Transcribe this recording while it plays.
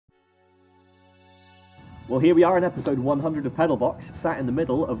Well, here we are in episode 100 of PedalBox, sat in the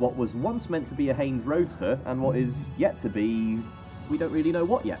middle of what was once meant to be a Hinged Roadster, and what is yet to be... we don't really know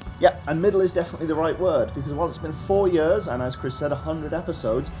what yet. Yeah, and middle is definitely the right word, because while it's been 4 years, and as Chris said, 100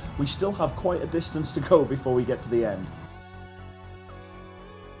 episodes, we still have quite a distance to go before we get to the end.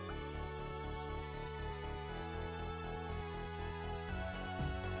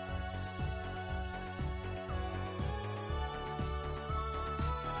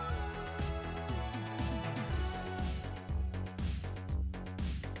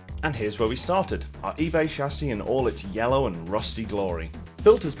 And here's where we started, our eBay chassis in all its yellow and rusty glory.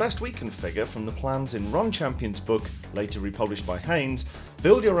 Built as best we can figure from the plans in Ron Champion's book, later republished by Haynes,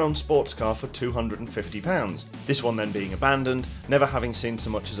 Build Your Own Sports Car for £250. This one then being abandoned, never having seen so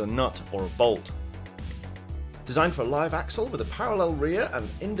much as a nut or a bolt. Designed for a live axle with a parallel rear and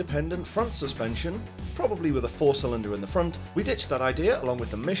independent front suspension, probably with a 4-cylinder in the front, we ditched that idea along with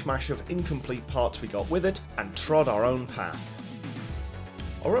the mishmash of incomplete parts we got with it and trod our own path.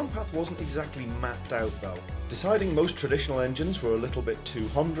 Our own path wasn't exactly mapped out though. Deciding most traditional engines were a little bit too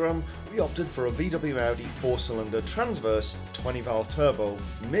humdrum, we opted for a VW Audi 4-cylinder transverse 20-valve turbo,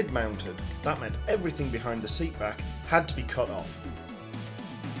 mid-mounted. That meant everything behind the seat back had to be cut off.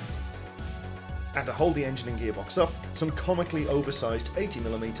 And to hold the engine and gearbox up, some comically oversized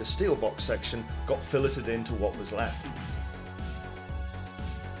 80mm steel box section got filleted into what was left.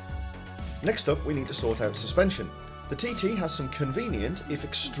 Next up, we need to sort out suspension. The TT has some convenient, if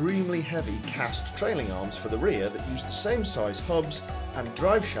extremely heavy, cast trailing arms for the rear that use the same size hubs and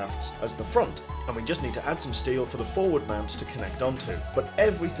drive shafts as the front, and we just need to add some steel for the forward mounts to connect onto. But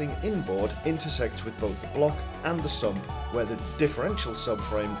everything inboard intersects with both the block and the sump, where the differential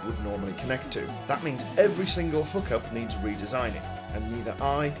subframe would normally connect to. That means every single hookup needs redesigning, and neither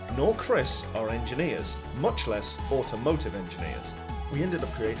I nor Chris are engineers, much less automotive engineers. We ended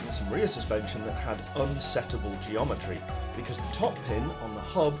up creating some rear suspension that had unsettable geometry, because the top pin on the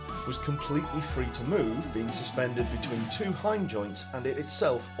hub was completely free to move, being suspended between two hind joints and it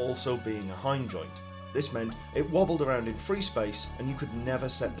itself also being a hind joint. This meant it wobbled around in free space and you could never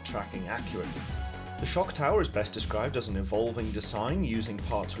set the tracking accurately. The shock tower is best described as an evolving design using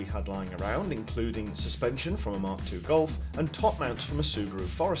parts we had lying around, including suspension from a Mark II Golf and top mounts from a Subaru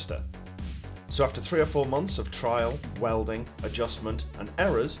Forester. So after 3 or 4 months of trial, welding, adjustment and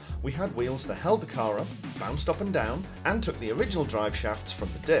errors, we had wheels that held the car up, bounced up and down, and took the original drive shafts from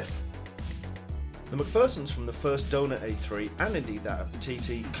the diff. The McPhersons from the first Donut A3 and indeed that of the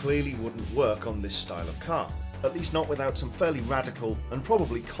TT clearly wouldn't work on this style of car, at least not without some fairly radical and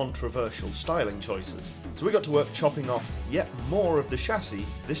probably controversial styling choices. So we got to work chopping off yet more of the chassis,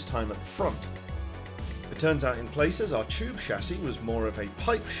 this time at the front. It turns out in places our tube chassis was more of a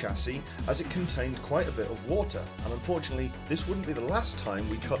pipe chassis as it contained quite a bit of water, and unfortunately this wouldn't be the last time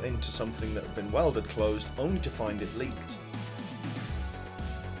we cut into something that had been welded closed only to find it leaked.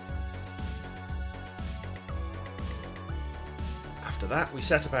 After that, we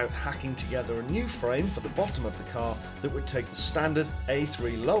set about hacking together a new frame for the bottom of the car that would take the standard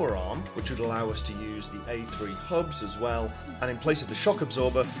A3 lower arm, which would allow us to use the A3 hubs as well, and in place of the shock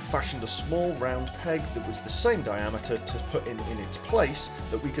absorber, fashioned a small round peg that was the same diameter to put in its place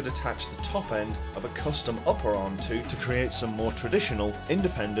that we could attach the top end of a custom upper arm to create some more traditional,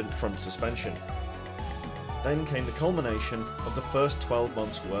 independent front suspension. Then came the culmination of the first 12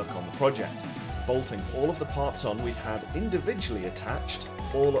 months' work on the project, bolting all of the parts on we'd had individually attached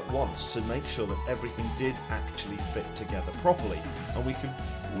all at once to make sure that everything did actually fit together properly, and we could,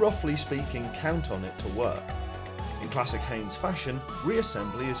 roughly speaking, count on it to work. In classic Haynes fashion,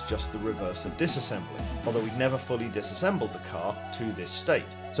 reassembly is just the reverse of disassembly, although we'd never fully disassembled the car to this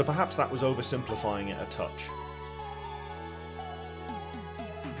state, so perhaps that was oversimplifying it a touch.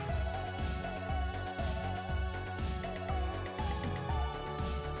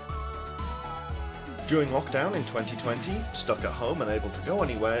 During lockdown in 2020, stuck at home and able to go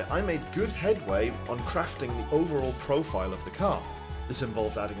anywhere, I made good headway on crafting the overall profile of the car. This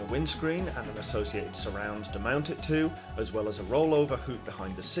involved adding a windscreen and an associated surround to mount it to, as well as a rollover hoop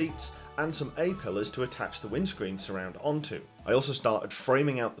behind the seats, and some A-pillars to attach the windscreen surround onto. I also started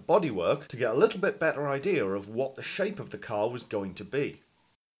framing out the bodywork to get a little bit better idea of what the shape of the car was going to be.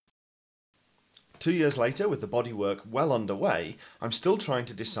 2 years later, with the bodywork well underway, I'm still trying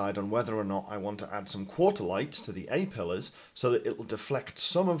to decide on whether or not I want to add some quarter lights to the A-pillars so that it will deflect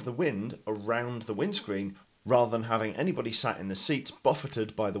some of the wind around the windscreen rather than having anybody sat in the seats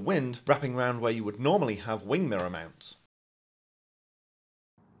buffeted by the wind wrapping around where you would normally have wing mirror mounts.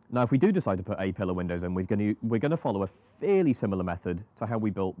 Now, if we do decide to put A-pillar windows in, we're going to follow a fairly similar method to how we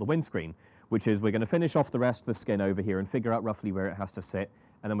built the windscreen, which is we're going to finish off the rest of the skin over here and figure out roughly where it has to sit,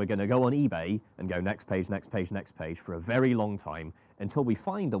 and then we're going to go on eBay and go next page, next page, next page for a very long time until we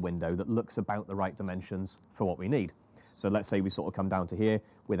find a window that looks about the right dimensions for what we need. So let's say we sort of come down to here,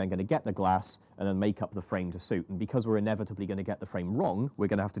 we're then going to get the glass and then make up the frame to suit. And because we're inevitably going to get the frame wrong, we're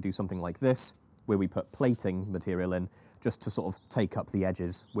going to have to do something like this, where we put plating material in just to sort of take up the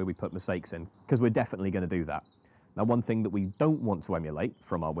edges where we put mistakes in, because we're definitely going to do that. Now, one thing that we don't want to emulate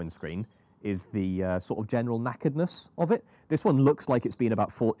from our windscreen is the sort of general knackeredness of it. This one looks like it's been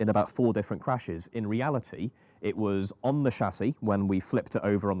in about four different crashes. In reality, it was on the chassis when we flipped it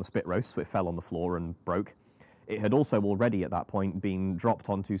over on the spit roast, so it fell on the floor and broke. It had also already at that point been dropped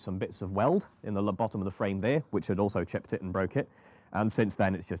onto some bits of weld in the bottom of the frame there, which had also chipped it and broke it. And since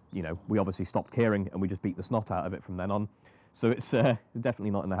then, it's just, you know, we obviously stopped caring and we just beat the snot out of it from then on. So it's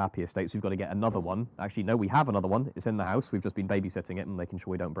definitely not in the happiest states. We've got to get another one. Actually, no, we have another one. It's in the house. We've just been babysitting it and making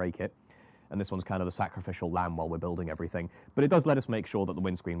sure we don't break it. And this one's kind of the sacrificial lamb while we're building everything. But it does let us make sure that the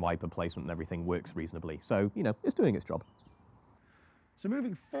windscreen wiper placement and everything works reasonably. So, you know, it's doing its job. So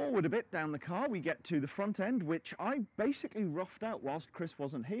moving forward a bit down the car, we get to the front end, which I basically roughed out whilst Chris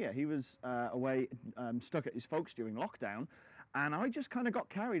wasn't here. He was away, stuck at his folks during lockdown, and I just kind of got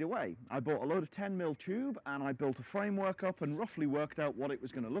carried away. I bought a load of 10mm tube, and I built a framework up and roughly worked out what it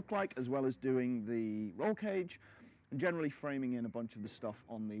was going to look like, as well as doing the roll cage, and generally framing in a bunch of the stuff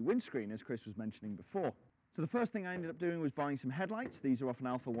on the windscreen, as Chris was mentioning before. So the first thing I ended up doing was buying some headlights. These are off an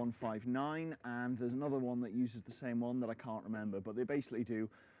Alpha 159, and there's another one that uses the same one that I can't remember, but they basically do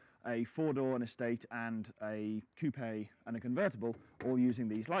a 4-door, an estate, and a coupe and a convertible, all using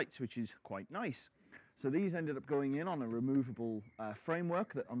these lights, which is quite nice. So these ended up going in on a removable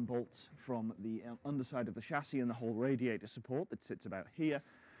framework that unbolts from the underside of the chassis and the whole radiator support that sits about here,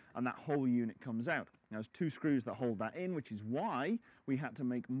 and that whole unit comes out. Now, there's 2 screws that hold that in, which is why we had to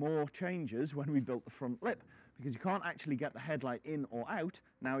make more changes when we built the front lip, because you can't actually get the headlight in or out.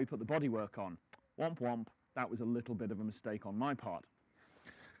 Now we put the bodywork on. Womp womp, that was a little bit of a mistake on my part.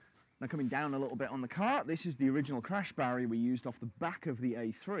 Now coming down a little bit on the car, this is the original crash barrier we used off the back of the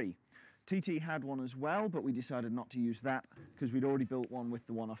A3. TT had one as well, but we decided not to use that because we'd already built one with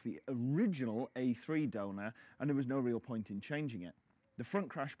the one off the original A3 donor, and there was no real point in changing it. The front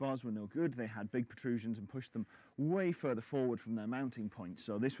crash bars were no good. They had big protrusions and pushed them way further forward from their mounting point.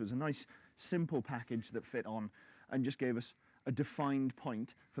 So this was a nice, simple package that fit on and just gave us a defined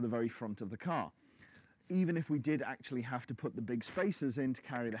point for the very front of the car. Even if we did actually have to put the big spacers in to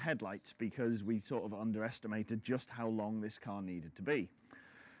carry the headlights, because we sort of underestimated just how long this car needed to be.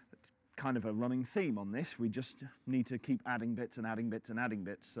 It's kind of a running theme on this. We just need to keep adding bits and adding bits and adding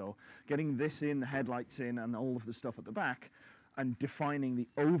bits. So getting this in, the headlights in, and all of the stuff at the back, and defining the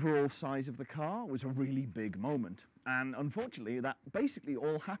overall size of the car was a really big moment. And unfortunately, that basically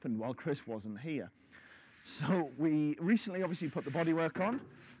all happened while Chris wasn't here. So we recently obviously put the bodywork on,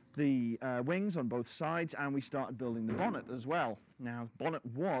 the wings on both sides, and we started building the bonnet as well. Now, bonnet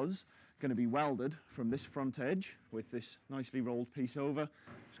was going to be welded from this front edge with this nicely rolled piece over.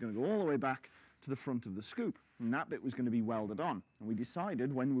 It's going to go all the way back to the front of the scoop, and that bit was going to be welded on. And we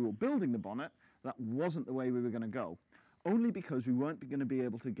decided when we were building the bonnet, that wasn't the way we were going to go. Only because we weren't going to be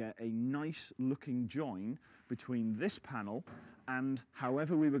able to get a nice looking join between this panel and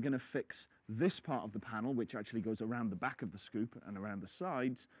however we were going to fix this part of the panel, which actually goes around the back of the scoop and around the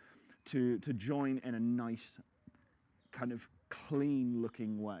sides, to join in a nice kind of clean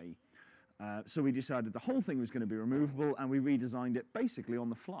looking way. So we decided the whole thing was going to be removable, and we redesigned it basically on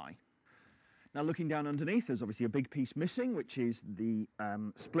the fly. Now looking down underneath, there's obviously a big piece missing, which is the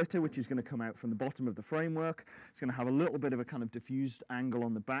splitter, which is going to come out from the bottom of the framework. It's going to have a little bit of a kind of diffused angle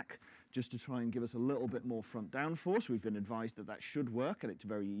on the back, just to try and give us a little bit more front downforce. We've been advised that that should work, and it's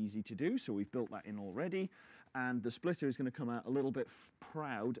very easy to do, so we've built that in already. And the splitter is going to come out a little bit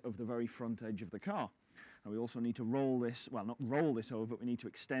proud of the very front edge of the car. And we also need to roll this, well, not roll this over, but we need to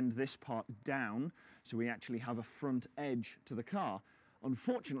extend this part down so we actually have a front edge to the car.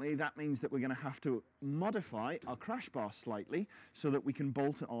 Unfortunately, that means that we're going to have to modify our crash bar slightly so that we can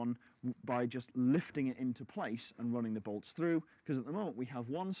bolt it on by just lifting it into place and running the bolts through, because at the moment we have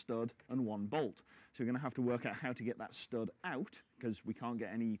one stud and one bolt. So we're going to have to work out how to get that stud out, because we can't get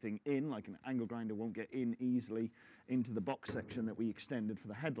anything in, like an angle grinder won't get in easily into the box section that we extended for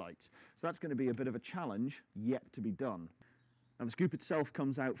the headlights. So that's going to be a bit of a challenge yet to be done. Now the scoop itself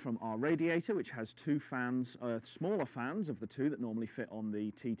comes out from our radiator, which has 2 fans, smaller fans of the 2 that normally fit on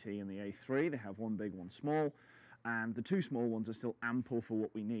the TT and the A3. They have one big, one small, and the 2 small ones are still ample for what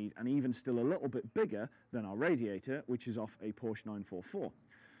we need, and even still a little bit bigger than our radiator, which is off a Porsche 944.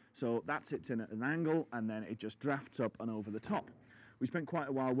 So that sits in at an angle, and then it just drafts up and over the top. We spent quite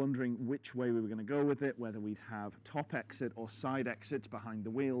a while wondering which way we were going to go with it, whether we'd have top exit or side exits behind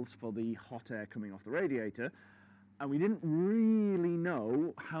the wheels for the hot air coming off the radiator. And we didn't really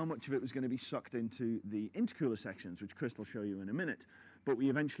know how much of it was going to be sucked into the intercooler sections, which Chris will show you in a minute. But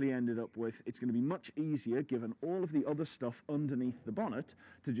we eventually ended up with, it's going to be much easier, given all of the other stuff underneath the bonnet,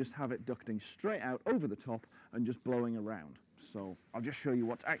 to just have it ducting straight out over the top and just blowing around. So I'll just show you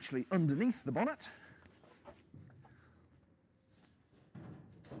what's actually underneath the bonnet.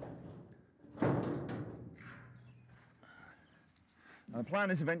 The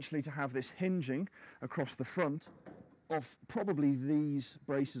plan is eventually to have this hinging across the front of probably these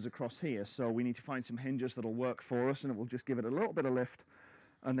braces across here. So we need to find some hinges that'll work for us, and it will just give it a little bit of lift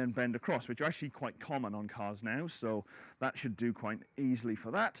and then bend across, which are actually quite common on cars now, so that should do quite easily for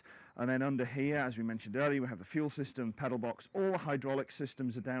that. And then under here, as we mentioned earlier, we have the fuel system, PedalBox. All the hydraulic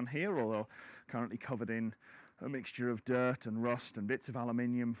systems are down here, although currently covered in a mixture of dirt and rust and bits of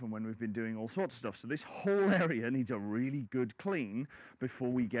aluminium from when we've been doing all sorts of stuff. So this whole area needs a really good clean before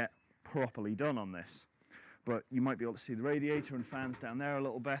we get properly done on this. But you might be able to see the radiator and fans down there a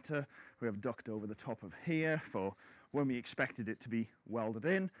little better. We have duct over the top of here for when we expected it to be welded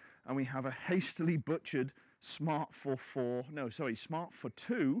in. And we have a hastily butchered Smart for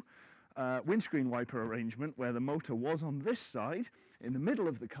 2 windscreen wiper arrangement where the motor was on this side in the middle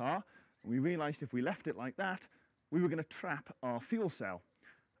of the car. We realized if we left it like that, we were going to trap our fuel cell.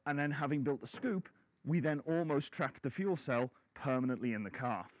 And then having built the scoop, we then almost trapped the fuel cell permanently in the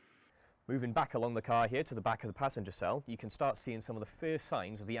car. Moving back along the car here to the back of the passenger cell, you can start seeing some of the first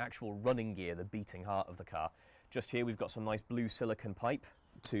signs of the actual running gear, the beating heart of the car. Just here we've got some nice blue silicon pipe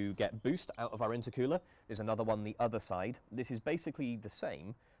to get boost out of our intercooler. There's another one the other side. This is basically the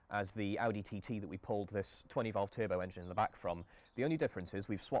same as the Audi TT that we pulled this 20-valve turbo engine in the back from. The only difference is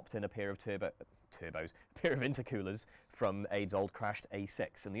we've swapped in a pair of intercoolers from Aid's old crashed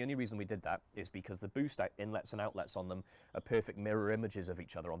A6, and the only reason we did that is because the boost inlets and outlets on them are perfect mirror images of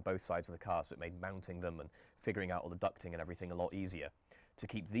each other on both sides of the car, so it made mounting them and figuring out all the ducting and everything a lot easier. To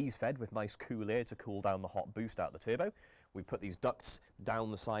keep these fed with nice cool air to cool down the hot boost out of the turbo, we put these ducts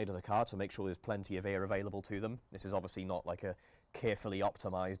down the side of the car to make sure there's plenty of air available to them. This is obviously not like a carefully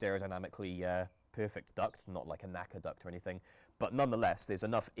optimized, aerodynamically perfect duct, not like a NACA duct or anything, but nonetheless there's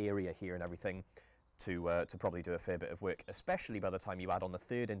enough area here and everything to probably do a fair bit of work, especially by the time you add on the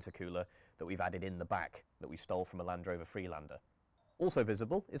third intercooler that we've added in the back that we stole from a Land Rover Freelander. Also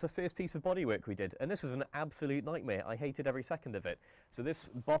visible is the first piece of bodywork we did, and this was an absolute nightmare. I hated every second of it. So this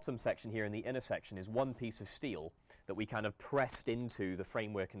bottom section here in the inner section is one piece of steel that we kind of pressed into the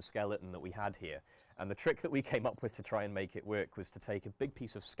framework and skeleton that we had here. And the trick that we came up with to try and make it work was to take a big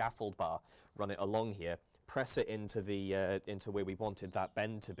piece of scaffold bar, run it along here, press it into where we wanted that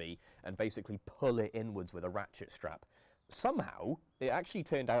bend to be, and basically pull it inwards with a ratchet strap. Somehow, it actually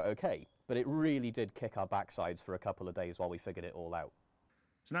turned out okay, but it really did kick our backsides for a couple of days while we figured it all out.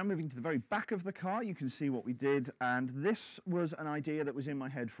 So now moving to the very back of the car, you can see what we did, and this was an idea that was in my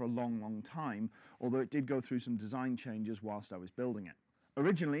head for a long time, although it did go through some design changes whilst I was building it.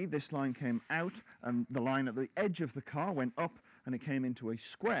 Originally, this line came out, and the line at the edge of the car went up, and it came into a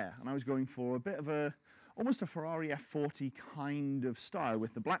square, and I was going for a bit of almost a Ferrari F40 kind of style,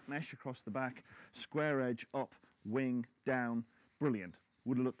 with the black mesh across the back, square edge up, wing down, brilliant.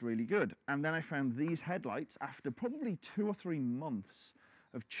 Would have looked really good. And then I found these headlights after probably 2 or 3 months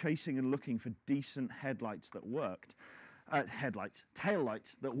of chasing and looking for decent headlights that worked. Tail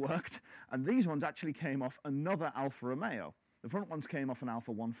lights that worked, and these ones actually came off another Alfa Romeo. The front ones came off an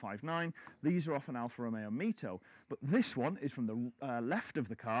Alfa 159, these are off an Alfa Romeo Mito, but this one is from the left of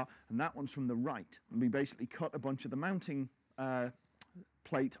the car, and that one's from the right. And we basically cut a bunch of the mounting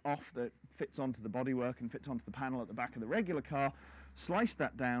plate off that fits onto the bodywork and fits onto the panel at the back of the regular car, sliced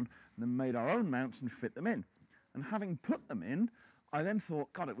that down, and then made our own mounts and fit them in. And having put them in, I then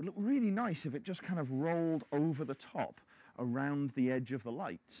thought, God, it would look really nice if it just kind of rolled over the top around the edge of the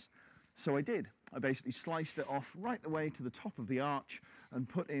lights. So I did. I basically sliced it off right the way to the top of the arch and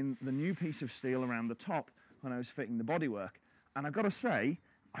put in the new piece of steel around the top when I was fitting the bodywork. And I've got to say,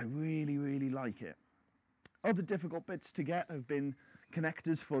 I really like it. Other difficult bits to get have been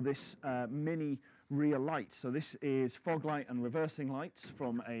connectors for this mini rear light. So this is fog light and reversing lights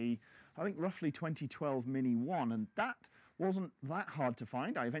from a, I think, roughly 2012 Mini 1, and that wasn't that hard to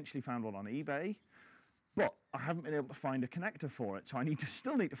find. I eventually found one on eBay, but I haven't been able to find a connector for it, so I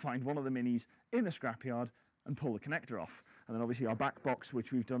still need to find one of the Minis in the scrapyard and pull the connector off. And then obviously our back box,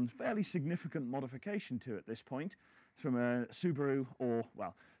 which we've done fairly significant modification to at this point, from a Subaru or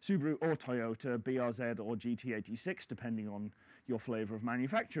Toyota, BRZ or GT86, depending on your flavour of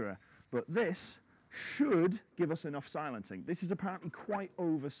manufacturer. But this should give us enough silencing. This is apparently quite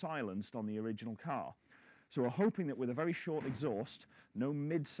over-silenced on the original car. So we're hoping that with a very short exhaust, no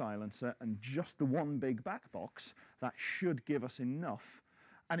mid-silencer, and just the one big back box, that should give us enough.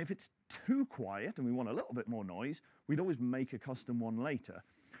 And if it's too quiet and we want a little bit more noise, we'd always make a custom one later.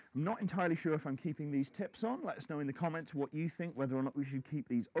 I'm not entirely sure if I'm keeping these tips on. Let us know in the comments what you think, whether or not we should keep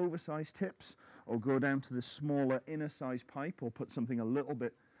these oversized tips or go down to the smaller inner size pipe or put something a little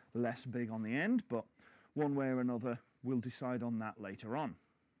bit less big on the end. But one way or another, we'll decide on that later on.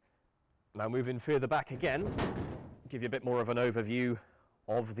 Now moving further back again, give you a bit more of an overview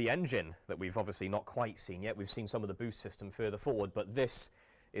of the engine that we've obviously not quite seen yet. We've seen some of the boost system further forward, but this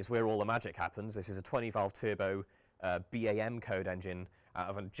is where all the magic happens. This is a 20-valve turbo BAM code engine out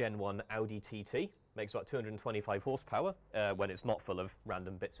of a Gen 1 Audi TT. Makes about 225 horsepower when it's not full of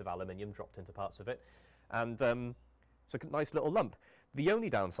random bits of aluminium dropped into parts of it. And it's a nice little lump. The only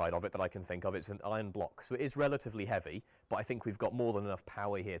downside of it that I can think of is an iron block, so it is relatively heavy, but I think we've got more than enough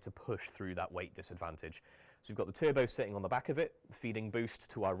power here to push through that weight disadvantage. So we've got the turbo sitting on the back of it, feeding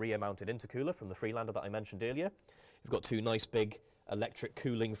boost to our rear-mounted intercooler from the Freelander that I mentioned earlier. We've got two nice big electric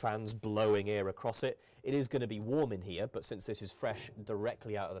cooling fans blowing air across it. It is going to be warm in here, but since this is fresh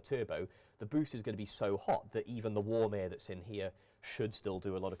directly out of the turbo, the boost is going to be so hot that even the warm air that's in here should still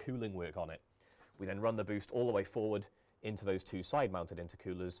do a lot of cooling work on it. We then run the boost all the way forward into those two side-mounted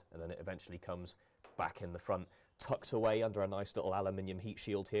intercoolers, and then it eventually comes back in the front, tucked away under a nice little aluminium heat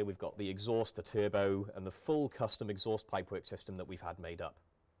shield here. We've got the exhaust, the turbo, and the full custom exhaust pipework system that we've had made up.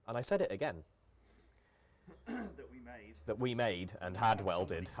 And I said it again. That we made and had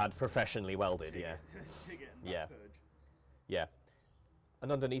welded, had professionally welded, yeah. Yeah. Yeah.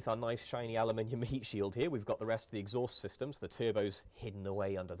 And underneath our nice shiny aluminium heat shield here, we've got the rest of the exhaust systems. The turbo's hidden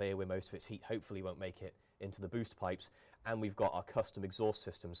away under there where most of its heat hopefully won't make it into the boost pipes. And we've got our custom exhaust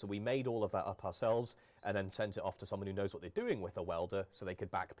system. So we made all of that up ourselves and then sent it off to someone who knows what they're doing with a welder so they could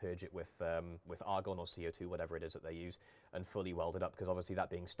back purge it with argon or CO2, whatever it is that they use, and fully weld it up, because obviously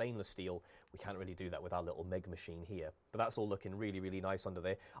that being stainless steel, we can't really do that with our little MIG machine here. But that's all looking really, really nice under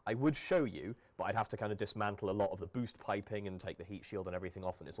there. I would show you, but I'd have to kind of dismantle a lot of the boost piping and take the heat shield and everything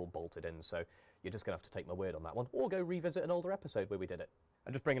off, and it's all bolted in. So you're just going to have to take my word on that one, or go revisit an older episode where we did it.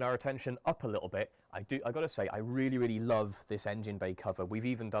 And just bringing our attention up a little bit, I got to say, I really, really love this engine bay cover. We've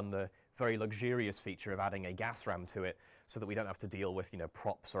even done the very luxurious feature of adding a gas ram to it so that we don't have to deal with,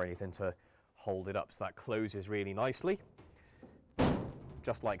 props or anything to hold it up. So that closes really nicely,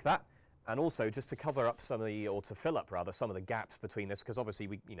 just like that. And also just to cover up to fill up rather, some of the gaps between this, because obviously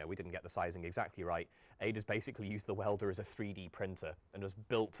we didn't get the sizing exactly right. Ada's basically used the welder as a 3D printer and has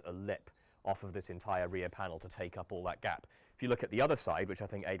built a lip off of this entire rear panel to take up all that gap. If you look at the other side, which I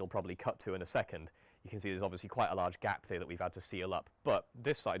think Ada will probably cut to in a second, you can see there's obviously quite a large gap there that we've had to seal up. But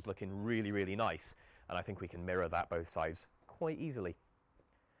this side's looking really, really nice, and I think we can mirror that both sides quite easily.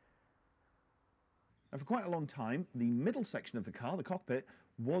 And for quite a long time, the middle section of the car, the cockpit,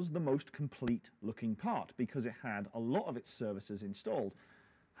 was the most complete looking part because it had a lot of its services installed.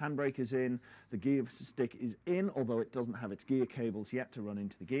 Handbrake is in, the gear stick is in, although it doesn't have its gear cables yet to run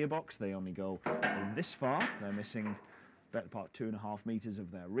into the gearbox. They only go this far. They're missing better part 2.5 meters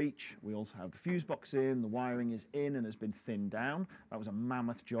of their reach. We also have the fuse box in, the wiring is in and has been thinned down. That was a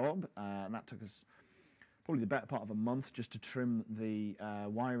mammoth job, and that took us probably the better part of a month just to trim the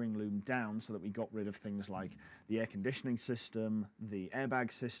wiring loom down so that we got rid of things like the air conditioning system, the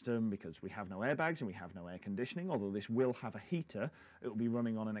airbag system, because we have no airbags and we have no air conditioning. Although this will have a heater, it will be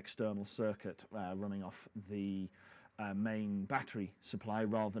running on an external circuit running off the main battery supply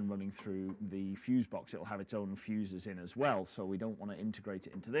rather than running through the fuse box. It will have its own fuses in as well, so we don't want to integrate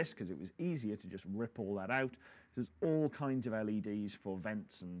it into this because it was easier to just rip all that out. There's all kinds of LEDs for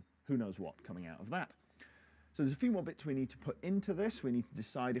vents and who knows what coming out of that. So there's a few more bits we need to put into this. We need to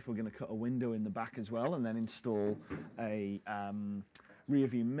decide if we're going to cut a window in the back as well, and then install a rear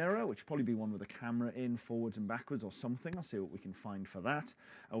view mirror, which will probably be one with a camera in forwards and backwards or something. I'll see what we can find for that.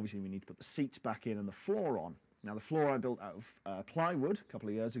 Obviously we need to put the seats back in and the floor on. Now the floor I built out of plywood a couple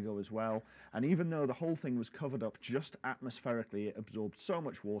of years ago as well, and even though the whole thing was covered up just atmospherically, it absorbed so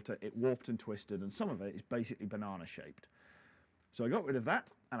much water, it warped and twisted, and some of it is basically banana shaped. So I got rid of that,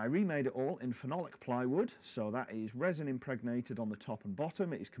 and I remade it all in phenolic plywood. So that is resin impregnated on the top and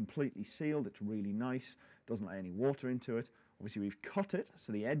bottom. It is completely sealed. It's really nice. Doesn't let any water into it. Obviously we've cut it,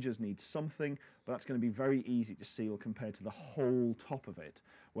 so the edges need something, but that's going to be very easy to seal compared to the whole top of it,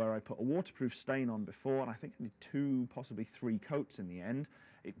 where I put a waterproof stain on before, and I think I did 2, possibly 3 coats in the end.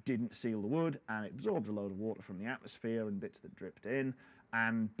 It didn't seal the wood, and it absorbed a load of water from the atmosphere and bits that dripped in,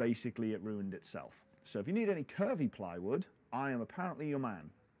 and basically it ruined itself. So if you need any curvy plywood, I am apparently your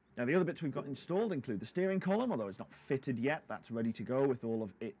man. Now the other bits we've got installed include the steering column, although it's not fitted yet. That's ready to go with all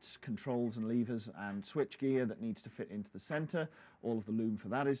of its controls and levers and switch gear that needs to fit into the centre. All of the loom for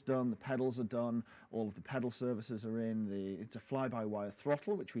that is done, the pedals are done, all of the pedal services are in. It's a fly-by-wire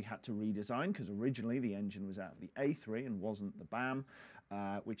throttle, which we had to redesign because originally the engine was out of the A3 and wasn't the BAM,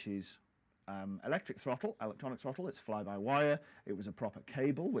 which is electronic throttle, it's fly-by-wire. It was a proper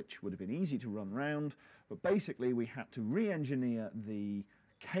cable, which would have been easy to run round, but basically we had to re-engineer the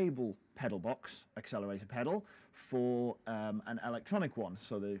cable pedal box, accelerator pedal, for an electronic one.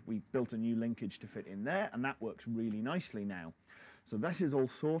 So we built a new linkage to fit in there, and that works really nicely now. So this is all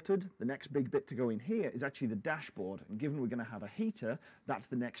sorted. The next big bit to go in here is actually the dashboard, and given we're going to have a heater, that's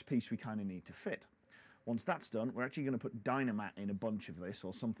the next piece we kind of need to fit. Once that's done, we're actually going to put Dynamat in a bunch of this,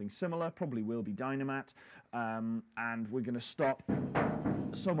 or something similar, probably will be Dynamat, and we're going to stop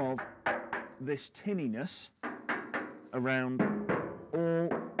some of this tinniness around all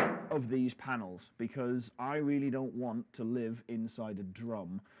of these panels, because I really don't want to live inside a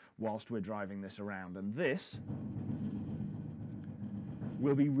drum whilst we're driving this around, and this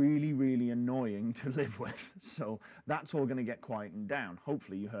will be really, really annoying to live with. So that's all going to get quietened down.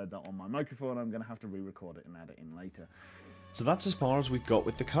 Hopefully you heard that on my microphone. I'm going to have to re-record it and add it in later. So that's as far as we've got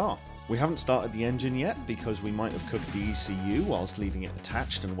with the car. We haven't started the engine yet because we might have cooked the ECU whilst leaving it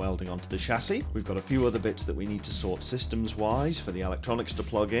attached and welding onto the chassis. We've got a few other bits that we need to sort systems wise for the electronics to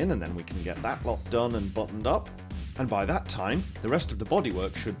plug in, and then we can get that lot done and buttoned up. And by that time, the rest of the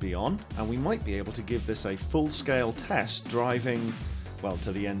bodywork should be on, and we might be able to give this a full-scale test driving, well,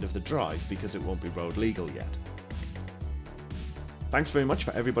 to the end of the drive, because it won't be road legal yet. Thanks very much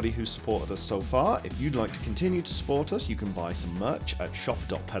for everybody who's supported us so far. If you'd like to continue to support us, you can buy some merch at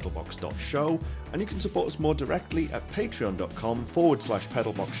shop.pedalbox.show, and you can support us more directly at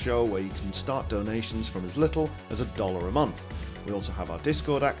patreon.com/pedalboxshow, where you can start donations from as little as $1 a month. We also have our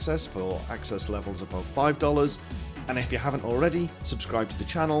Discord access for access levels above $5, and if you haven't already, subscribe to the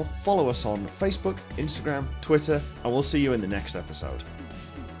channel, follow us on Facebook, Instagram, Twitter, and we'll see you in the next episode.